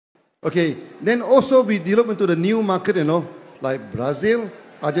Okay, then also we develop into the new market, you know, like Brazil,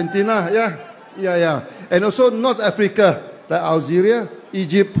 Argentina, and also North Africa, like Algeria,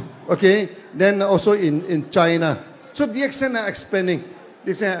 Egypt, okay, then also in China. So DXN are expanding,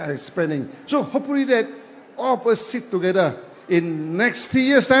 So hopefully that all of us sit together in next 3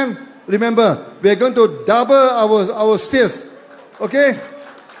 years' time. Remember, we are going to double our sales, okay?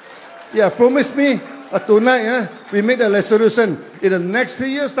 Yeah, promise me tonight, we made a resolution. In the next 3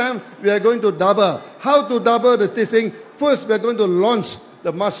 years' time, we are going to double. How to double the tasting? First, we are going to launch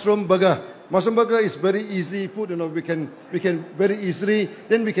the mushroom burger. Mushroom burger is very easy food, you know. We can very easily.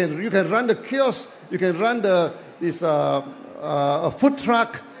 Then you can run the kiosk. You can run this a food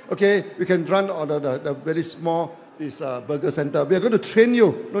truck. Okay, we can run the very small burger center. We are going to train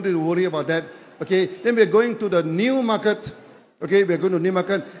you. Not to worry about that. Okay. Then we are going to the new market. Okay, we are going to new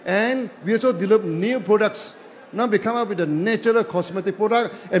market, and we also develop new products. Now we come up with a natural cosmetic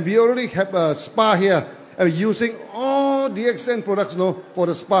product, and we already have a spa here. And using all DXN products, for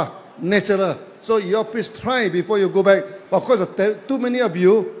the spa, natural. So you please try before you go back. Of course, too many of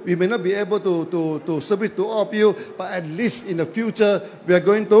you, we may not be able to service to all of you, but at least in the future, we are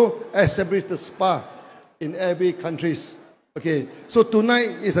going to establish the spa in every countries. Okay, so tonight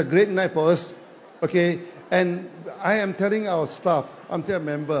is a great night for us. Okay, and I am telling our staff, I'm telling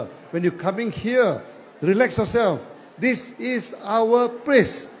member, when you're coming here, relax yourself. This is our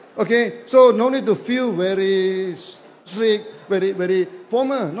place. Okay, so no need to feel very strict, very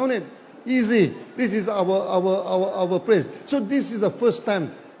formal. No need. Easy. This is our place. So this is the first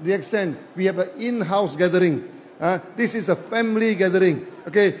time, DXN, we have an in-house gathering. This is a family gathering.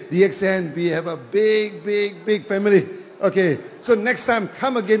 Okay, DXN, we have a big family. Okay, so next time,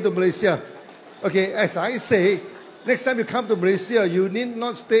 come again to Malaysia. Okay, as I say, next time you come to Malaysia, you need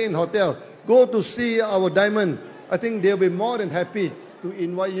not stay in hotel. Go to see our diamond. I think they'll be more than happy to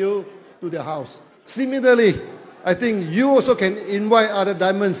invite you to their house. Similarly, I think you also can invite other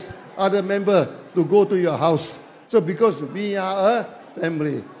diamonds, other members to go to your house. So because we are a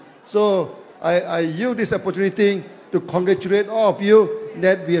family. So I use this opportunity to congratulate all of you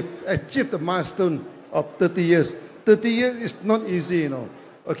that we have achieved the milestone of 30 years. 30 years is not easy, you know.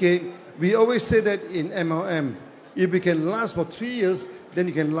 Okay, we always say that in MLM, if you can last for 3 years, then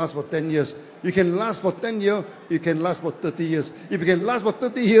you can last for 10 years. You can last for 10 years, you can last for 30 years. If you can last for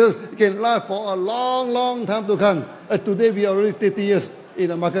 30 years, you can last for a long time to come. Today we are already 30 years in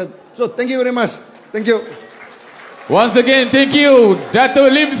the market. So thank you very much. Thank you. Once again, thank you, Dato'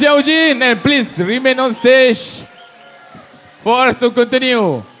 Lim Siow Jin, and please remain on stage for us to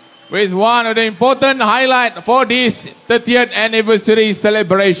continue with one of the important highlights for this 30th anniversary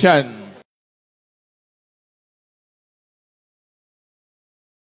celebration.